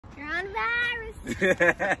Coronavirus.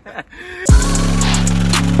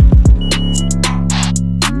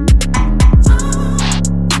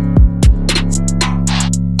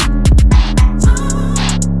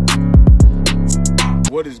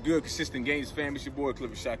 What is good, Consistent Gains fam? It's your boy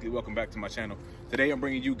Clifford Shockley. Welcome back to my channel. Today I'm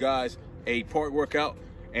bringing you guys a park workout,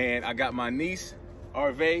 and I got my niece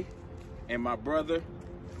Arve and my brother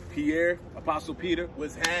Pierre, Apostle Peter,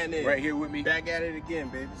 what's happening? Right here with me. Back at it again,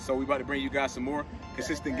 baby. So we about to bring you guys some more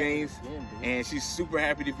Consistent Gains, and she's super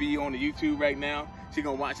happy to be on the YouTube right now. She's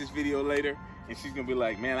gonna watch this video later, and she's gonna be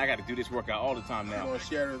like, man, I got to do this workout all the time now. She's gonna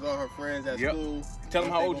share it with all her friends at school. Tell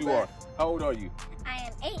them how old you are. How old are you? I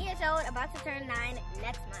am 8 years old, about to turn 9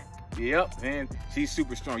 next month. Yep, and she's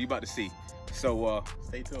super strong. You about to see. So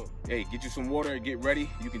stay tuned. Hey, get you some water and get ready.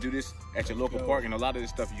 You can do this at your local park, and a lot of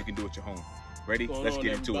this stuff you can do at your home. Ready? Let's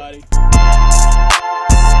get into it.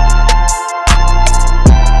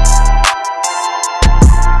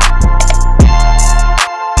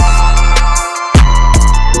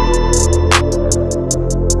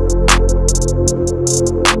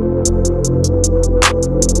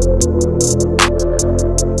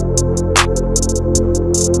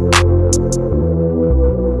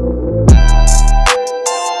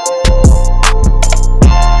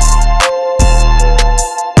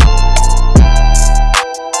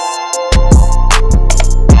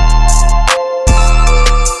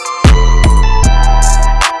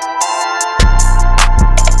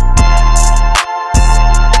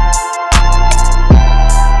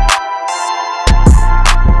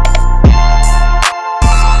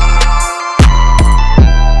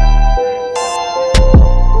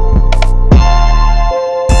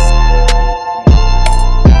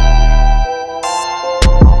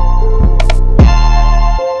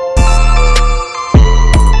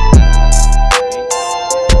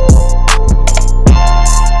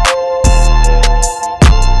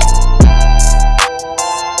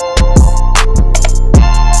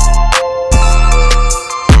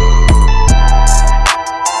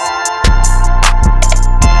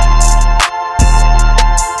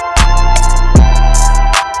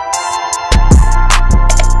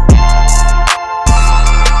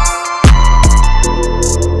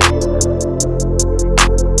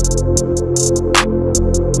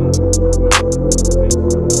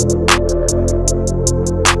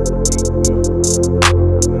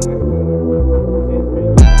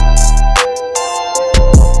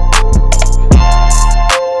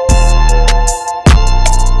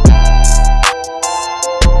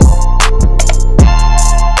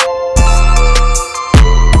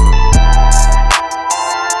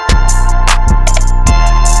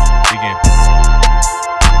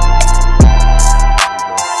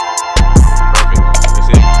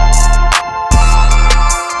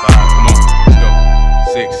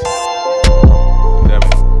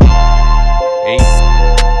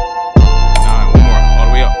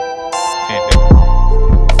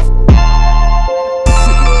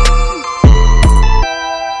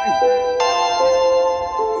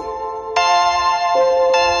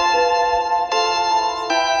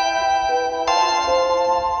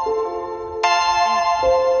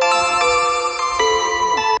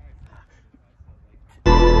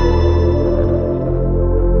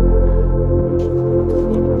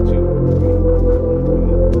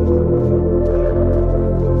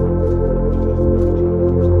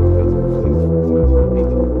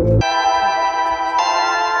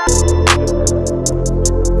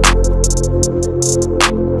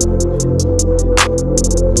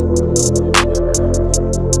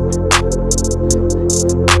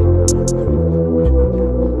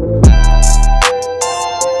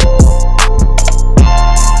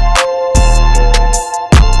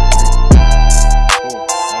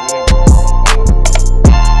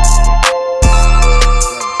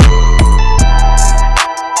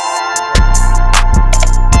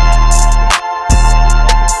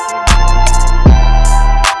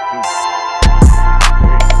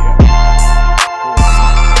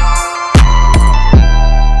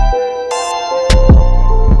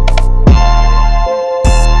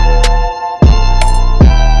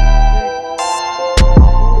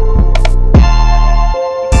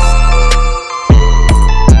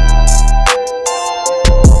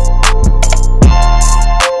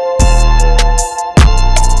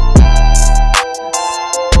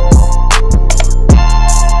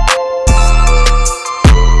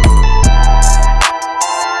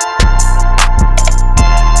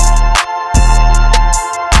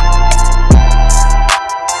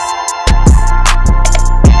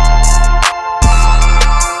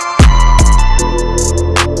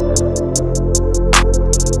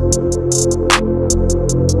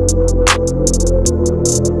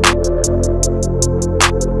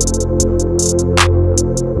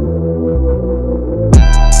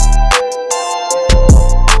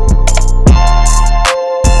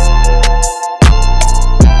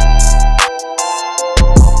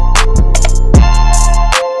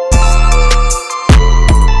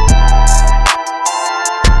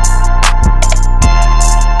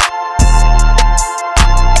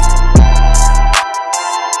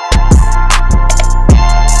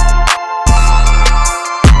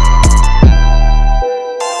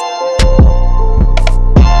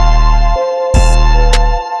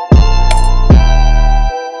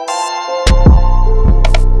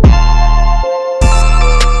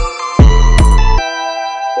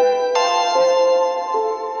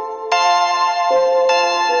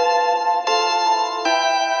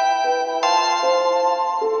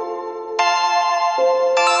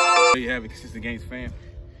 have it, consistent gains fam.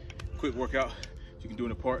 Quick workout you can do in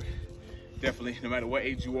the park. Definitely, no matter what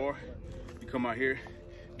age you are, you come out here,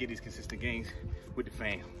 get these consistent gains with the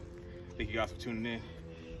fam. Thank you guys for tuning in.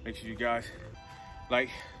 Make sure you guys like,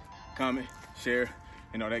 comment, share,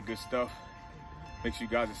 and all that good stuff. Make sure you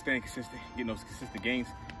guys are staying consistent, getting those consistent gains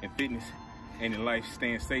in fitness and in life,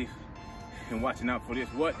 staying safe and watching out for this,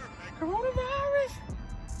 what? Coronavirus.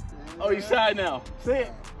 Oh, you shy now. Say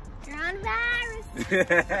it. Coronavirus.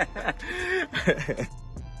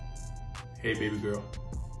 Hey, baby girl.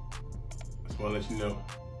 Just want to let you know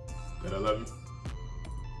that I love you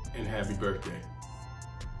and happy birthday.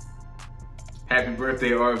 Happy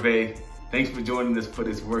birthday, Arve. Thanks for joining us for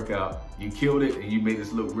this workout. You killed it and you made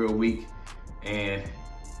us look real weak. And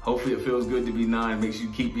hopefully it feels good to be 9. Make sure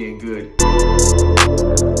you keep being good.